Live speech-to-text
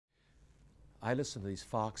I listen to these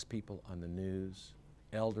Fox people on the news,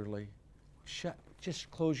 elderly.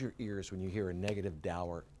 Just close your ears when you hear a negative,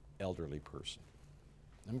 dour, elderly person.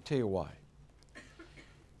 Let me tell you why.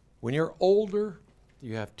 When you're older,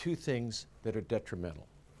 you have two things that are detrimental.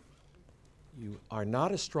 You are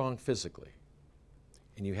not as strong physically,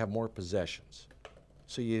 and you have more possessions.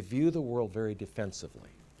 So you view the world very defensively.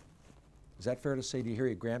 Is that fair to say? Do you hear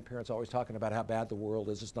your grandparents always talking about how bad the world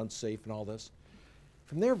is, it's unsafe and all this?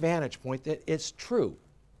 From their vantage point, that it's true.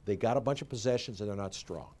 They got a bunch of possessions and they're not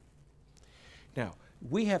strong. Now,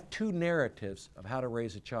 we have two narratives of how to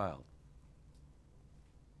raise a child.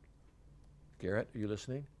 Garrett, are you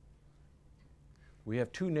listening? We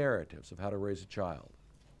have two narratives of how to raise a child.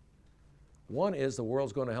 One is the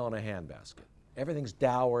world's going to hell in a handbasket. Everything's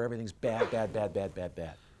dour, everything's bad, bad, bad, bad, bad,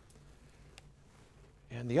 bad.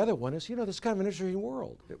 And the other one is, you know, this is kind of an interesting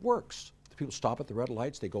world. It works. The people stop at the red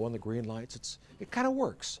lights, they go on the green lights. It kind of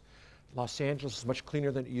works. Los Angeles is much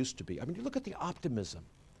cleaner than it used to be. I mean, you look at the optimism.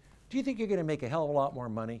 Do you think you're going to make a hell of a lot more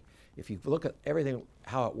money if you look at everything,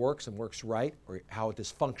 how it works and works right, or how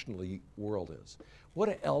dysfunctional the world is? What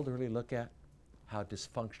do elderly look at? How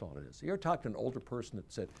dysfunctional it is. You ever talk to an older person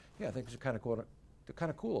that said, yeah, things are kind of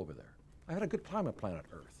cool over there. I had a good time on planet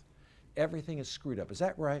Earth. Everything is screwed up. Is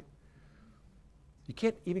that right? You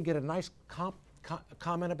can't even get a nice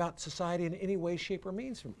comment about society in any way, shape, or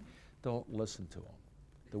means from. Don't listen to them.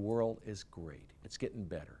 The world is great. It's getting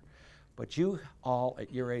better. But you all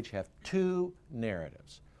at your age have two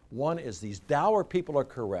narratives. One is these dour people are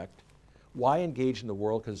correct. Why engage in the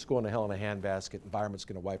world? Because it's going to hell in a handbasket. Environment's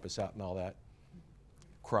going to wipe us out and all that.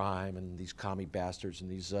 Crime and these commie bastards and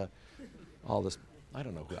these, all this, I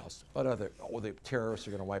don't know who else. What other, the terrorists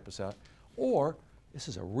are going to wipe us out. Or this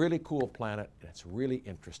is a really cool planet and it's really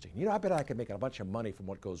interesting. You know, I bet I could make a bunch of money from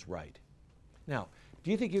what goes right. Now,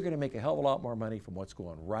 do you think you're going to make a hell of a lot more money from what's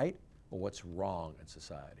going right or what's wrong in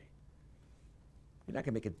society? You're not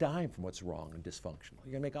going to make a dime from what's wrong and dysfunctional.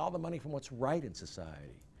 You're going to make all the money from what's right in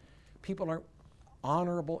society. People are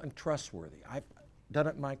honorable and trustworthy. I've done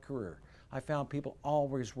it in my career. I found people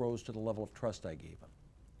always rose to the level of trust I gave them.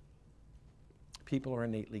 People are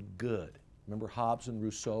innately good. Remember Hobbes and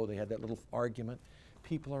Rousseau, they had that little argument?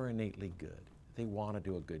 People are innately good. They want to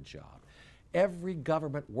do a good job. Every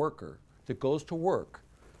government worker that goes to work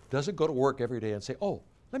doesn't go to work every day and say, oh,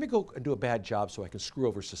 let me go and do a bad job so I can screw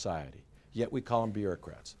over society. Yet we call them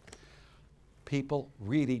bureaucrats. People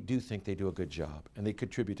really do think they do a good job and they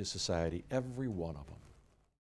contribute to society, every one of them.